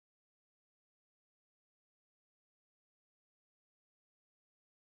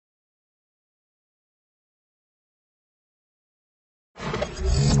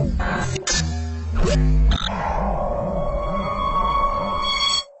Hey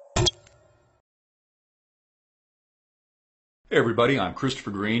everybody, I'm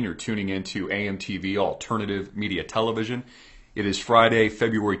Christopher Green. You're tuning into AMTV Alternative Media Television. It is Friday,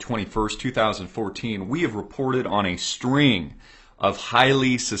 February 21st, 2014. We have reported on a string of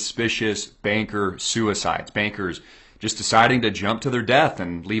highly suspicious banker suicides. Bankers just deciding to jump to their death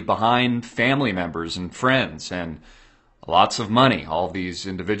and leave behind family members and friends and lots of money. All of these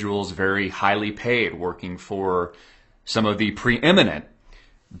individuals very highly paid, working for some of the preeminent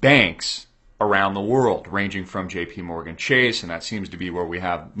banks around the world, ranging from JP Morgan Chase, and that seems to be where we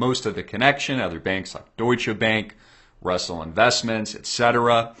have most of the connection, other banks like Deutsche Bank, Russell Investments,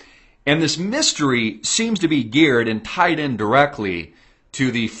 etc. And this mystery seems to be geared and tied in directly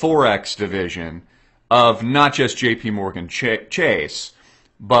to the Forex division of not just JP Morgan Chase,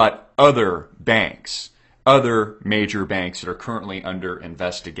 but other banks, other major banks that are currently under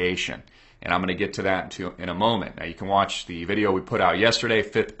investigation. And I'm going to get to that in a moment. Now, you can watch the video we put out yesterday,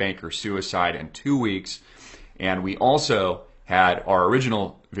 Fifth Banker Suicide in 2 weeks. And we also had our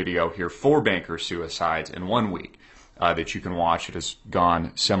original video here, 4 banker suicides in 1 week, that you can watch. It has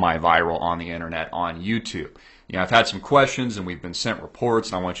gone semi-viral on the internet on YouTube. You know, I've had some questions and we've been sent reports,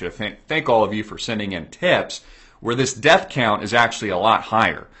 and I want you to thank all of you for sending in tips where this death count is actually a lot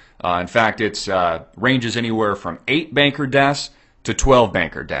higher. In fact, it ranges anywhere from 8 banker deaths to 12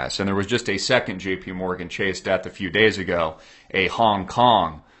 banker deaths. And there was just a second JP Morgan Chase death a few days ago, a Hong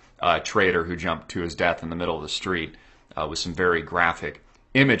Kong trader who jumped to his death in the middle of the street with some very graphic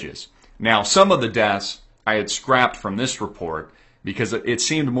images. Now, some of the deaths I had scrapped from this report because it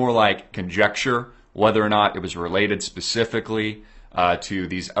seemed more like conjecture whether or not it was related specifically to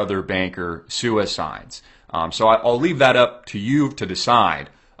these other banker suicides. So I'll leave that up to you to decide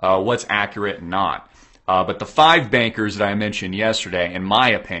what's accurate and not. But the 5 bankers that I mentioned yesterday, in my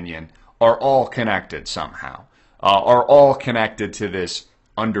opinion, are all connected somehow, are all connected to this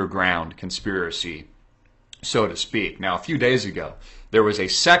underground conspiracy, so to speak. Now, a few days ago, there was a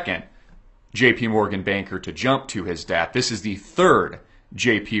second JP Morgan banker to jump to his death. This is the 3rd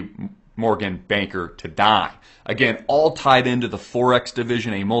JP Morgan banker to die. Again, all tied into the Forex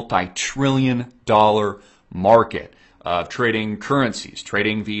division, a multi-trillion-dollar market of trading currencies,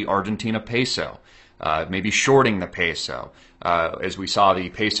 trading the Argentina peso, maybe shorting the peso, as we saw the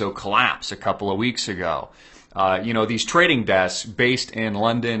peso collapse a couple of weeks ago. You know, these trading desks based in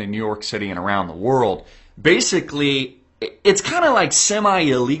London and New York City and around the world, basically, it's kind of like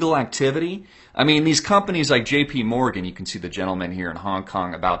semi-illegal activity. I mean, these companies like JP Morgan, you can see the gentleman here in Hong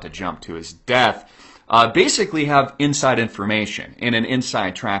Kong about to jump to his death, basically have inside information and an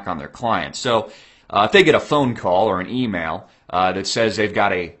inside track on their clients. So if they get a phone call or an email that says they've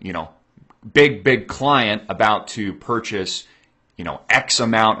got a, big client about to purchase, X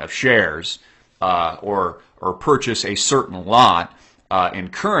amount of shares or purchase a certain lot in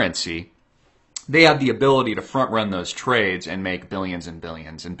currency, they have the ability to front run those trades and make billions and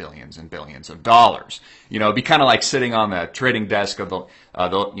billions and billions and billions of dollars. It'd be kind of like sitting on the trading desk of the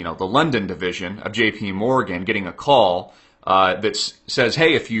London division of JP Morgan getting a call that says,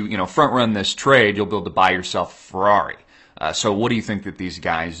 hey, if you front run this trade, you'll be able to buy yourself a Ferrari. So what do you think that these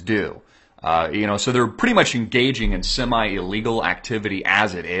guys do? So they're pretty much engaging in semi-illegal activity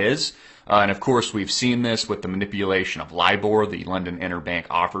as it is. And of course, we've seen this with the manipulation of LIBOR, the London Interbank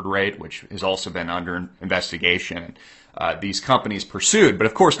Offered Rate, which has also been under investigation. These companies pursued, but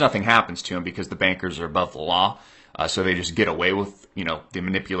of course nothing happens to them because the bankers are above the law. So they just get away with, the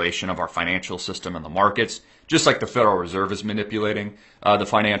manipulation of our financial system and the markets, just like the Federal Reserve is manipulating the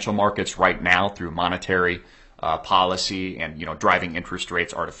financial markets right now through monetary policy and driving interest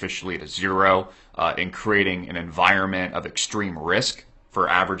rates artificially to zero and creating an environment of extreme risk for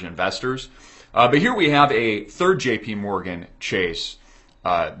average investors. But here we have a 3rd JP Morgan Chase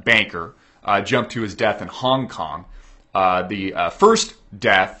banker jump to his death in Hong Kong. The first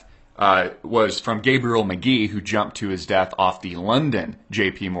death was from Gabriel McGee, who jumped to his death off the London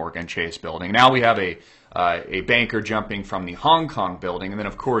JP Morgan Chase building. Now we have a banker jumping from the Hong Kong building. And then,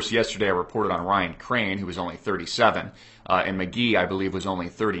 of course, yesterday I reported on Ryan Crane, who was only 37, and McGee, I believe, was only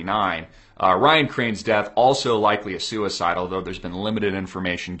 39. Ryan Crane's death also likely a suicide, although there's been limited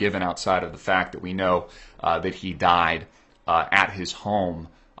information given outside of the fact that we know that he died at his home,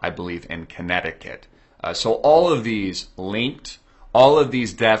 I believe, in Connecticut. So all of these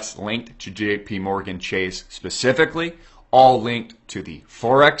deaths linked to JP Morgan Chase specifically, all linked to the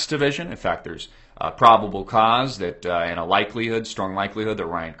Forex division. In fact, there's probable cause that and a strong likelihood that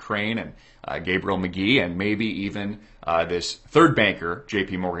Ryan Crane and Gabriel McGee and maybe even this 3rd banker,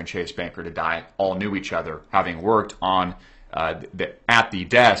 JP Morgan Chase banker to die, all knew each other, having worked on at the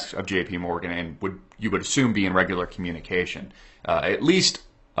desk of J.P. Morgan and you would assume be in regular communication, at least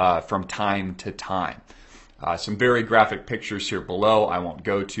from time to time. Some very graphic pictures here below I won't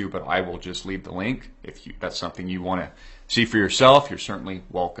go to, but I will just leave the link. If that's something you want to see for yourself, you're certainly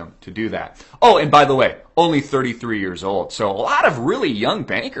welcome to do that. Oh, and by the way, only 33 years old. So a lot of really young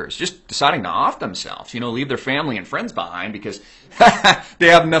bankers just deciding to off themselves, leave their family and friends behind because they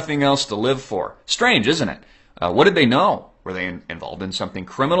have nothing else to live for. Strange, isn't it? What did they know? Were they involved in something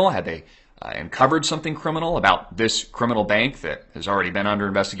criminal? Had they uncovered something criminal about this criminal bank that has already been under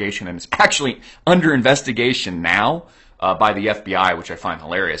investigation and is actually under investigation now by the FBI, which I find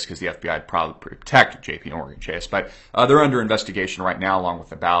hilarious because the FBI would probably protect J.P. Morgan Chase. But they're under investigation right now along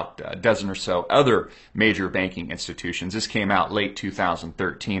with about a dozen or so other major banking institutions. This came out late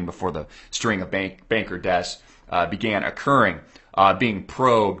 2013 before the string of banker deaths began occurring, being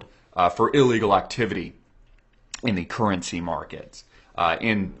probed for illegal activity in the currency markets.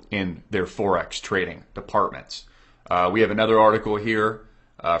 In their Forex trading departments. We have another article here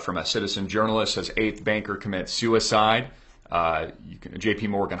from a citizen journalist, says 8th banker commits suicide. J.P.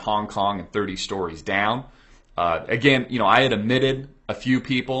 Morgan Hong Kong and 30 stories down. Again, I had omitted a few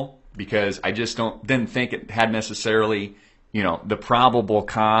people because I just didn't think it had necessarily, the probable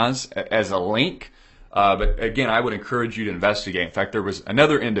cause as a link. But again, I would encourage you to investigate. In fact, there was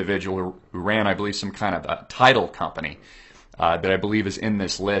another individual who ran, I believe, some kind of a title company that I believe is in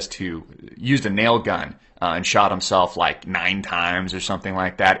this list who used a nail gun and shot himself like 9 times or something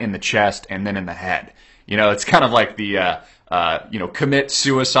like that in the chest and then in the head. It's kind of like the, commit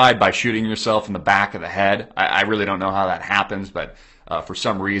suicide by shooting yourself in the back of the head. I really don't know how that happens, but for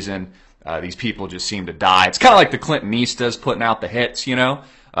some reason, these people just seem to die. It's kind of like the Clintonistas putting out the hits,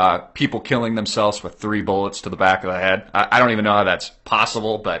 people killing themselves with 3 bullets to the back of the head. I don't even know how that's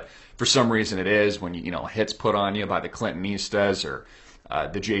possible, but for some reason it is when hits put on you by the Clintonistas or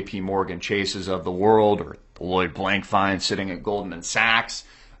the J.P. Morgan Chases of the world or the Lloyd Blankfein sitting at Goldman Sachs,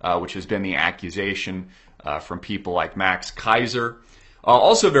 which has been the accusation from people like Max Kaiser.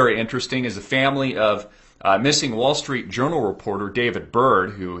 Also very interesting is the family of missing Wall Street Journal reporter David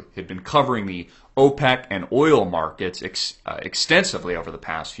Byrd, who had been covering the OPEC and oil markets extensively over the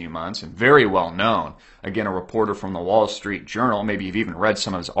past few months and very well known. Again, a reporter from the Wall Street Journal, maybe you've even read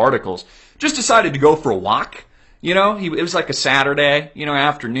some of his articles, just decided to go for a walk. It was like a Saturday,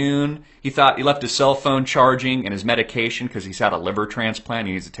 afternoon. He thought he left his cell phone charging and his medication because he's had a liver transplant.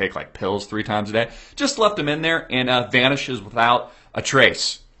 He needs to take like pills 3 times a day. Just left him in there and vanishes without a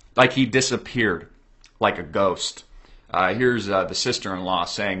trace, like he disappeared, like a ghost. Here's the sister-in-law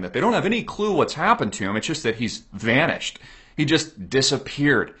saying that they don't have any clue what's happened to him. It's just that he's vanished. He just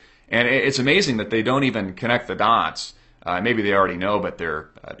disappeared. And it's amazing that they don't even connect the dots. Maybe they already know, but they're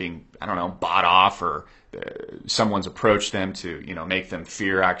being, bought off or someone's approached them to, make them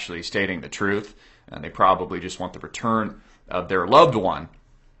fear actually stating the truth. And they probably just want the return of their loved one.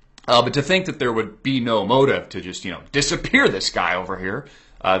 But to think that there would be no motive to just, disappear this guy over here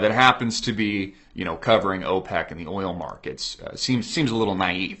that happens to be, covering OPEC and the oil markets seems a little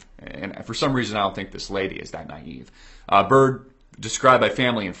naive. And for some reason, I don't think this lady is that naive. Byrd, described by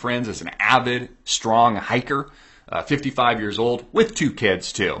family and friends as an avid, strong hiker, 55 years old, with 2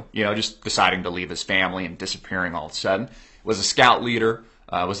 kids too, just deciding to leave his family and disappearing all of a sudden. Was a scout leader,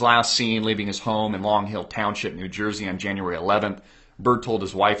 was last seen leaving his home in Long Hill Township, New Jersey on January 11th. Byrd told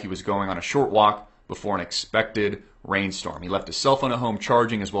his wife he was going on a short walk before an expected rainstorm. He left his cell phone at home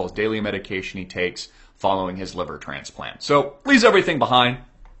charging as well as daily medication he takes following his liver transplant. So leaves everything behind,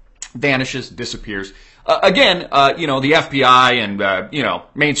 vanishes, disappears. Again, the FBI and,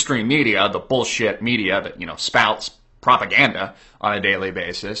 mainstream media, the bullshit media that, spouts propaganda on a daily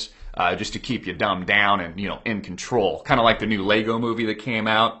basis, just to keep you dumbed down and, in control. Kind of like the new Lego movie that came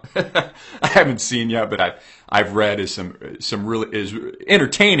out. I haven't seen yet, but I've read is is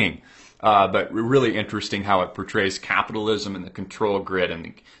entertaining, but really interesting how it portrays capitalism and the control grid and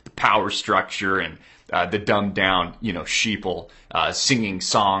the power structure and the dumbed down, sheeple singing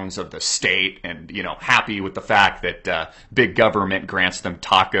songs of the state and, happy with the fact that big government grants them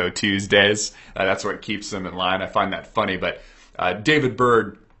Taco Tuesdays. That's what keeps them in line. I find that funny. But David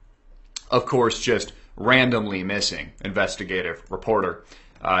Byrd, of course, just randomly missing, investigative reporter.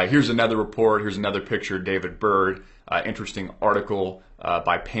 Here's another report. Here's another picture of David Byrd. Interesting article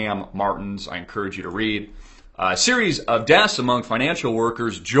by Pam Martins. I encourage you to read. A series of deaths among financial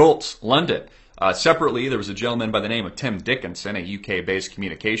workers jolts London. Separately, there was a gentleman by the name of Tim Dickinson, a UK-based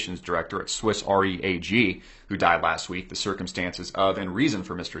communications director at Swiss REAG, who died last week. The circumstances of and reason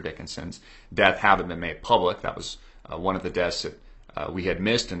for Mr. Dickinson's death haven't been made public. That was one of the deaths that we had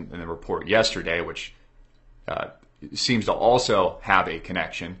missed in the report yesterday, which seems to also have a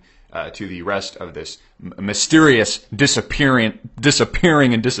connection to the rest of this mysterious disappearing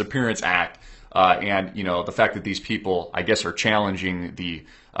and disappearance act. And, the fact that these people, I guess, are challenging the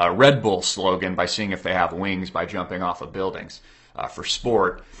Red Bull slogan by seeing if they have wings by jumping off of buildings for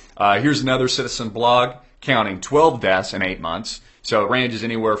sport. Here's another citizen blog counting 12 deaths in 8 months. So it ranges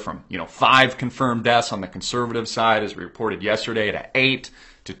anywhere from, 5 confirmed deaths on the conservative side, as we reported yesterday, to 8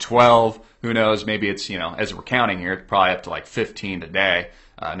 to 12. Who knows? Maybe it's, as we're counting here, it's probably up to like 15 today.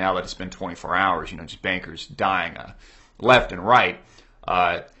 Now that it's been 24 hours, just bankers dying left and right.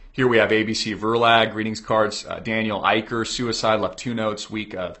 Here we have ABC Verlag, greetings cards. Daniel Eicher, suicide, left 2 notes,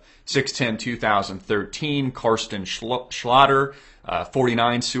 week of 6/10/2013. Karsten Schlatter,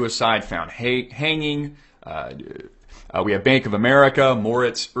 49, suicide, found hanging. We have Bank of America,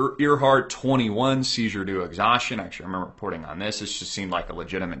 Moritz Earhart, 21, seizure due to exhaustion. Actually, I remember reporting on this. This just seemed like a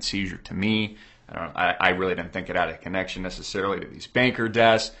legitimate seizure to me. I really didn't think it had a connection necessarily to these banker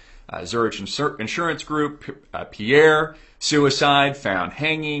deaths. Zurich Insurance Group, Pierre, suicide, found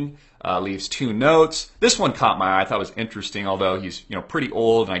hanging, leaves 2 notes. This one caught my eye. I thought it was interesting, although he's pretty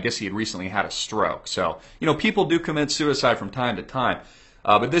old, and I guess he had recently had a stroke. So, people do commit suicide from time to time.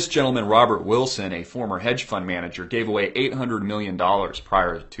 But this gentleman, Robert Wilson, a former hedge fund manager, gave away $800 million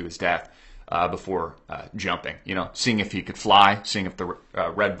prior to his death before jumping. Seeing if he could fly, seeing if the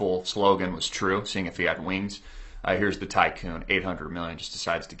Red Bull slogan was true, seeing if he had wings. Here's the tycoon, $800 million, just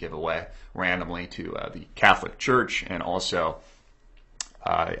decides to give away randomly to the Catholic Church, and also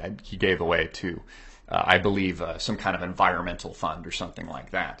he gave away to, I believe, some kind of environmental fund or something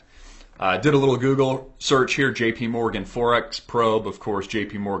like that. Did a little Google search here, JP Morgan Forex probe. Of course,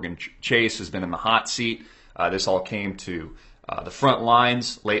 JP Morgan Chase has been in the hot seat. This all came to the front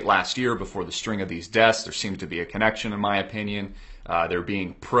lines late last year before the string of these deaths. There seems to be a connection, in my opinion. They're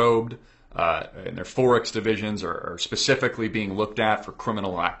being probed, and their Forex divisions are specifically being looked at for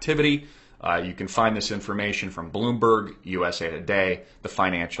criminal activity. You can find this information from Bloomberg, USA Today, the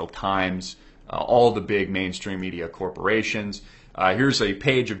Financial Times, all the big mainstream media corporations. Here's a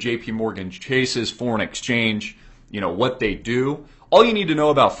page of JP Morgan Chase's foreign exchange, what they do. All you need to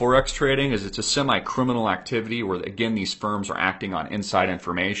know about Forex trading is it's a semi-criminal activity where, again, these firms are acting on inside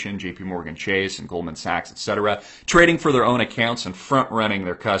information, JP Morgan Chase and Goldman Sachs, etc., trading for their own accounts and front-running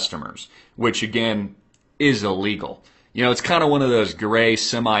their customers, which, again, is illegal. It's kind of one of those gray,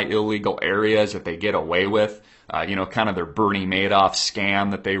 semi-illegal areas that they get away with, kind of their Bernie Madoff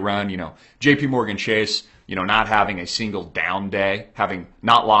scam that they run. JP Morgan Chase, not having a single down day, having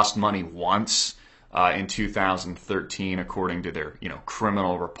not lost money once in 2013, according to their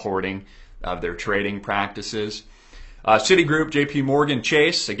criminal reporting of their trading practices. Citigroup, JP Morgan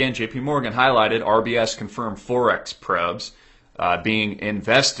Chase, again, JP Morgan highlighted, RBS confirmed Forex probes being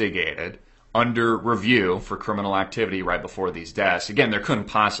investigated under review for criminal activity right before these deaths. Again, there couldn't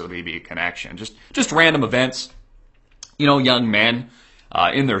possibly be a connection. Just random events. Young men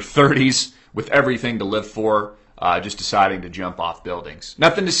in their 30s with everything to live for, just deciding to jump off buildings.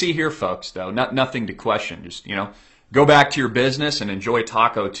 Nothing to see here, folks, though. Nothing to question. Just, go back to your business and enjoy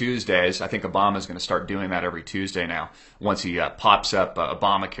Taco Tuesdays. I think Obama's going to start doing that every Tuesday now once he pops up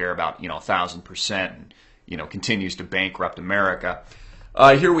Obamacare about, 1,000% and, continues to bankrupt America.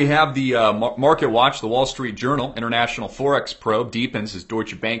 Here we have the Market Watch, the Wall Street Journal, International Forex probe deepens as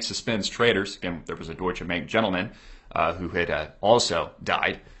Deutsche Bank suspends traders. Again, there was a Deutsche Bank gentleman who had also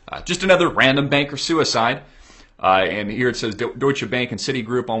died. Just another random banker suicide. And here it says Deutsche Bank and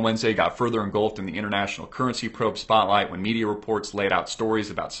Citigroup on Wednesday got further engulfed in the international currency probe spotlight when media reports laid out stories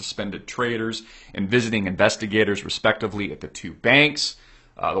about suspended traders and visiting investigators, respectively, at the 2 banks.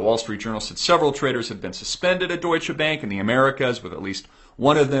 The Wall Street Journal said several traders had been suspended at Deutsche Bank in the Americas, with at least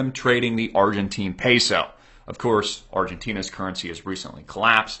one of them trading the Argentine peso. Of course, Argentina's currency has recently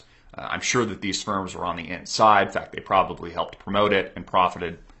collapsed. I'm sure that these firms were on the inside. In fact, they probably helped promote it and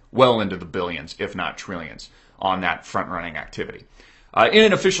profited well into the billions, if not trillions, on that front-running activity. In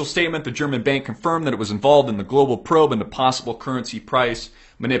an official statement, the German bank confirmed that it was involved in the global probe into possible currency price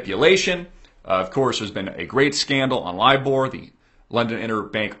manipulation. Of course, there's been a great scandal on LIBOR, the London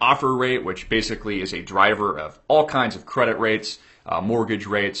Interbank Offer Rate, which basically is a driver of all kinds of credit rates, mortgage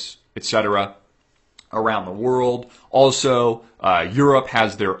rates, etc., around the world. Also, Europe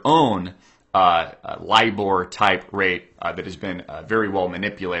has their own LIBOR-type rate that has been very well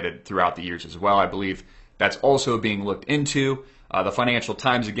manipulated throughout the years as well. I believe that's also being looked into. The Financial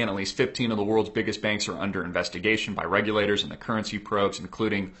Times, again, at least 15 of the world's biggest banks are under investigation by regulators in the currency probes,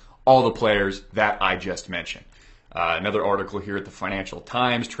 including all the players that I just mentioned. Another article here at the Financial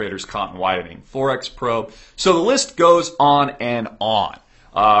Times, traders caught in widening Forex probe. So the list goes on and on.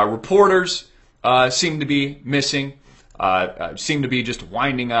 Reporters seem to be missing, seem to be just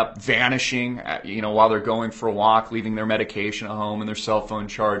winding up, vanishing, while they're going for a walk, leaving their medication at home and their cell phone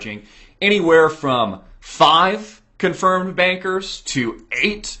charging. Anywhere from 5 confirmed bankers to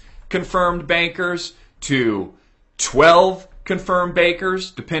 8 confirmed bankers to 12 confirmed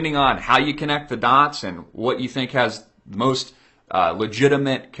bankers, depending on how you connect the dots and what you think has the most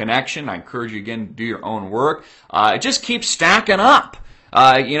legitimate connection. I encourage you again to do your own work. It just keeps stacking up.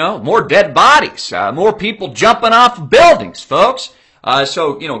 More dead bodies, more people jumping off of buildings, folks.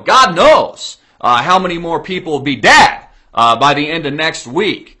 So God knows how many more people will be dead by the end of next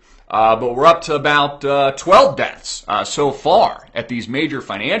week. But we're up to about 12 deaths so far at these major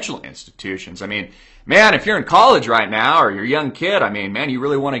financial institutions. I mean, man, if you're in college right now or you're a young kid, you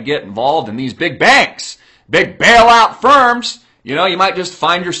really want to get involved in these big banks, big bailout firms. You might just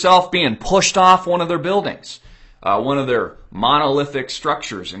find yourself being pushed off one of their buildings, one of their monolithic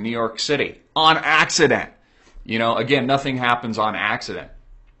structures in New York City on accident. Again, nothing happens on accident.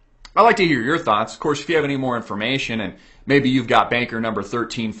 I'd like to hear your thoughts. Of course, if you have any more information and maybe you've got banker number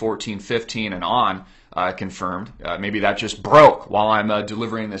 13, 14, 15 and on confirmed, maybe that just broke while I'm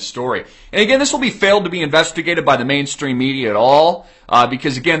delivering this story. And again, this will be failed to be investigated by the mainstream media at all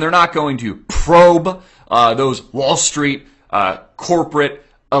because, again, they're not going to probe those Wall Street corporate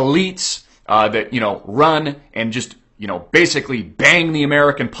elites that, run and just, basically bang the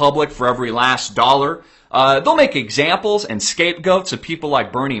American public for every last dollar. They'll make examples and scapegoats of people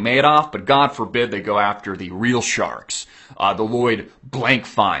like Bernie Madoff, but God forbid they go after the real sharks, the Lloyd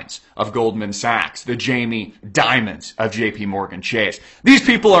Blankfeins of Goldman Sachs, the Jamie Dimons of JP Morgan Chase. These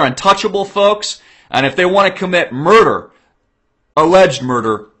people are untouchable, folks, and if they want to commit murder, alleged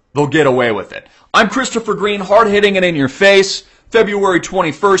murder, they'll get away with it. I'm Christopher Green, hard-hitting it in your face. February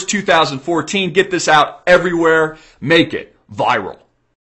 21st, 2014. Get this out everywhere. Make it viral.